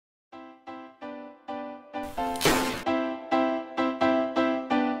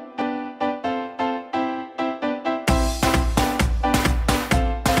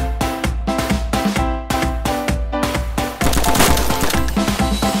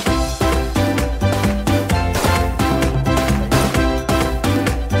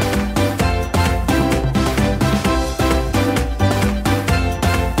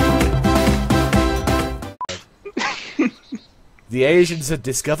The Asians had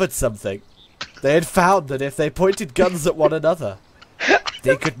discovered something. They had found that if they pointed guns at one another,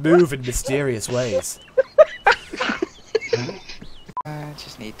 they could move in mysterious ways. I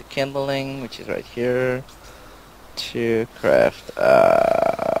just need the kindling, which is right here, to craft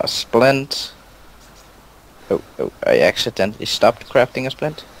splint. Oh, I accidentally stopped crafting a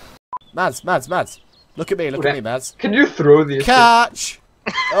splint. Mads. Look at me, Mads. Can you throw these? Catch!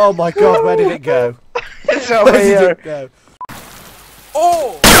 Oh my god, where did it go? It's over Where here. did it go?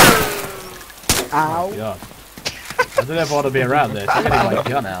 Oh! Ow. God. I don't know if I want to be around this. I'm getting my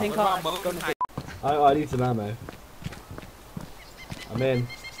gun out. I need some ammo. I'm in.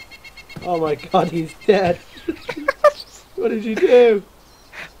 Oh my god, he's dead. What did you do?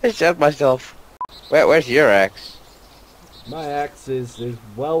 I shot myself. Where's your axe? My axe is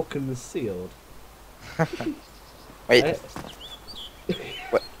well concealed. Wait.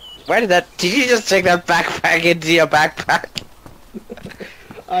 Where did that? Did you just take that backpack into your backpack?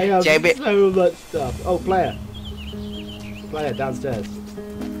 I have Jamie. so much stuff. Oh, player. Player downstairs.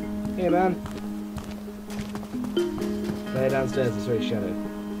 Hey, man. Player downstairs. It's very shadow.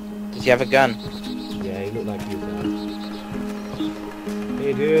 Does he have a gun? Yeah, he looked like he was down.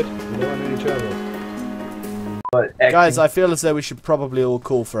 Hey, dude. You don't want any trouble. Guys, I feel as though we should probably all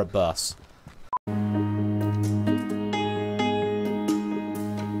call for a bus.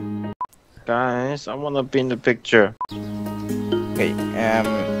 Guys, I wanna be in the picture. Okay,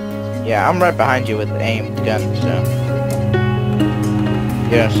 yeah, I'm right behind you with the aimed gun, so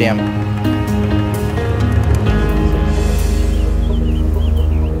you don't see him.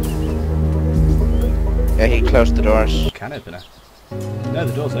 Yeah, he closed the doors. Can open it. No,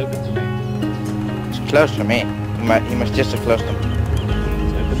 the door's open to me. It's closed for me. He must just have closed them.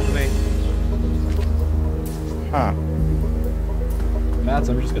 It's open for me. Huh. Mads,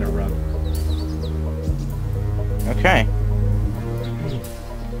 I'm just gonna run. Okay.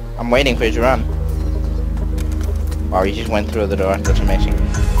 I'm waiting for you to run. Wow, you just went through the door. That's amazing.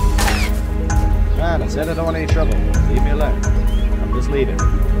 Man, I said I don't want any trouble. Leave me alone. I'm just leaving.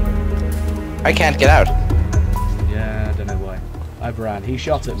 I can't get out. Yeah, I don't know why. I've ran. He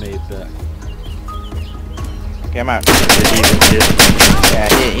shot at me, but... Okay, I'm out. Yeah,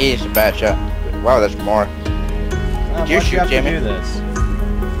 he's a bad shot. Wow, there's more. Oh, Did you shoot, Jamie? Do this?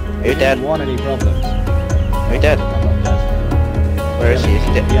 Are you dead? Didn't want any problems. Are you dead? I'm not dead. Where is he? Is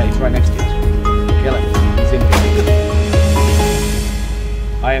he dead? Yeah, he's right next to you. Kill him. He's in here.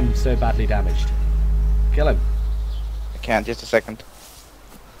 I am so badly damaged. Kill him. I can't. Just a second.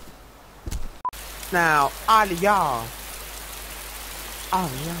 Now, all of y'all.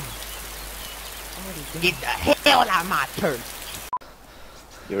 Get the hell out of my turn.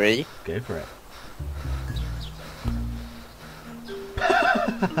 You ready? Go for it.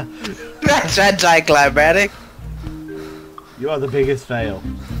 That's anticlimactic. You are the biggest fail.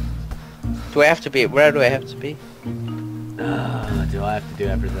 Do I have to be? Where do I have to be? Do I have to do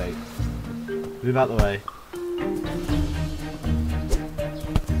everything? Move out the way.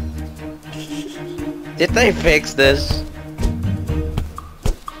 Did they fix this?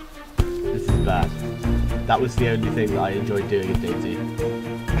 This is bad. That was the only thing that I enjoyed doing in DayZ.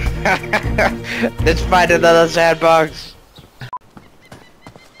 Let's find another sandbox.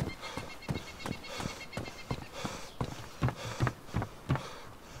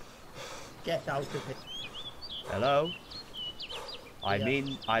 Get out of it. Hello? I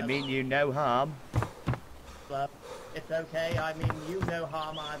mean you no harm. It's okay, I mean you no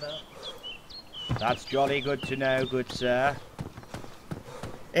harm either. That's jolly good to know, good sir.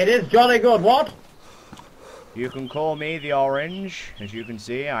 It is jolly good, what? You can call me the Orange. As you can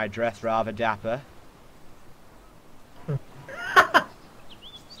see, I dress rather dapper.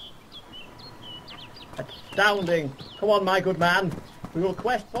 Astounding. Come on, my good man. We will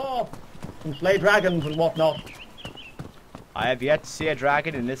quest forth and slay dragons and whatnot. I have yet to see a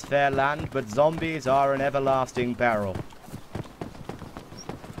dragon in this fair land, but zombies are an everlasting peril.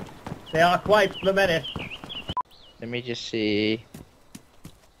 They are quite the menace. Let me just see.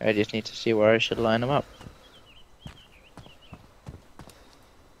 I just need to see where I should line them up.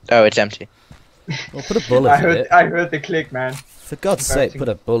 Oh, it's empty. Well, put a bullet in it. I heard the click, man. For God's sake, put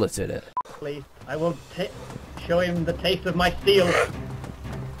a bullet in it. Please, I will show him the taste of my steel.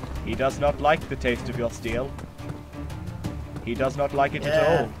 He does not like the taste of your steel. He does not like it at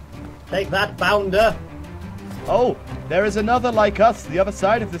all. Take that, bounder. Oh, there is another like us, the other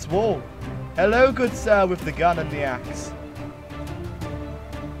side of this wall. Hello, good sir, with the gun and the axe.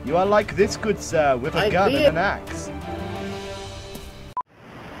 You are like this, good sir, with a gun and an axe.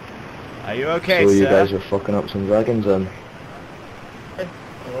 Are you okay, so sir? you guys are fucking up some dragons then?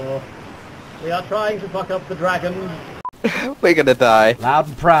 Oh, we are trying to fuck up the dragons. We're gonna die. Loud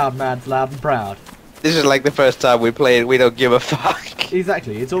and proud, man. Loud and proud. This is like the first time we played. We don't give a fuck.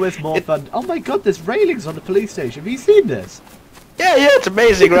 Exactly. It's always more fun. Oh my god, there's railings on the police station. Have you seen this? Yeah, it's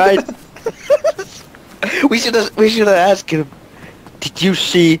amazing, right? we should have asked him. Did you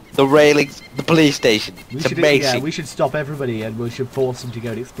see the railings, the police station? It's amazing. Yeah, we should stop everybody and we should force them to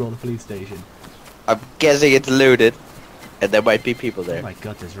go and explore the police station. I'm guessing it's looted, and there might be people there. Oh my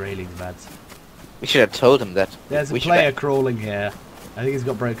god, there's railings, lads. We should have told him that. There's a we player crawling here. I think he's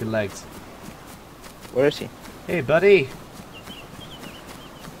got broken legs. Where is he? Hey, buddy.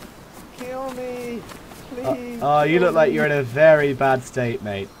 Kill me, please. Oh, you look like you're in a very bad state,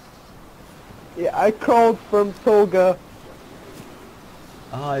 mate. Yeah, I crawled from Tolga.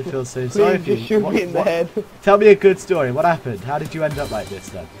 Oh, I feel so sorry for you. Please just shoot me in the head. Tell me a good story. What happened? How did you end up like this,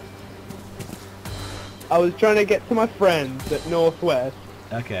 then? I was trying to get to my friends at Northwest,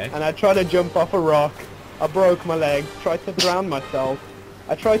 Okay. and I tried to jump off a rock. I broke my leg, tried to drown myself.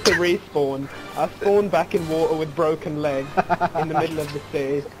 I tried to respawn. I spawned back in water with broken legs in the middle of the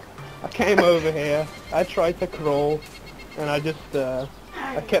sea. I came over here. I tried to crawl, and I just I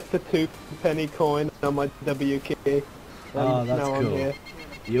kept a 2-penny coin on my W key. Oh, that's now cool. I'm here.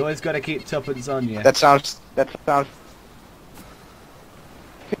 You always got to keep tuppence on you. That sounds like a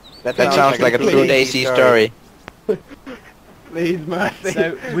true DayZ story. Please, mercy.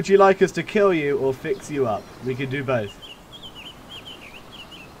 So, would you like us to kill you or fix you up? We can do both.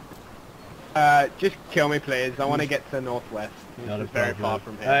 Just kill me, please. I want to get to Northwest. Not a It's very problem. far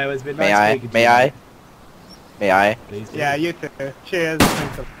from Oh, here. it's been May nice I? speaking to May you. I? May I? Please do. Yeah, you too. Cheers.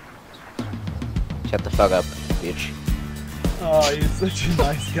 Shut the fuck up, bitch. Oh, he's such a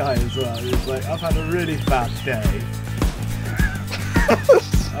nice guy as well. He's like, I've had a really bad day.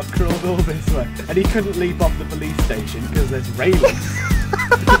 I've crawled all this way. And he couldn't leap off the police station because there's railings.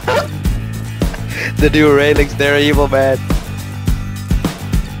 The new railings, they're evil, man.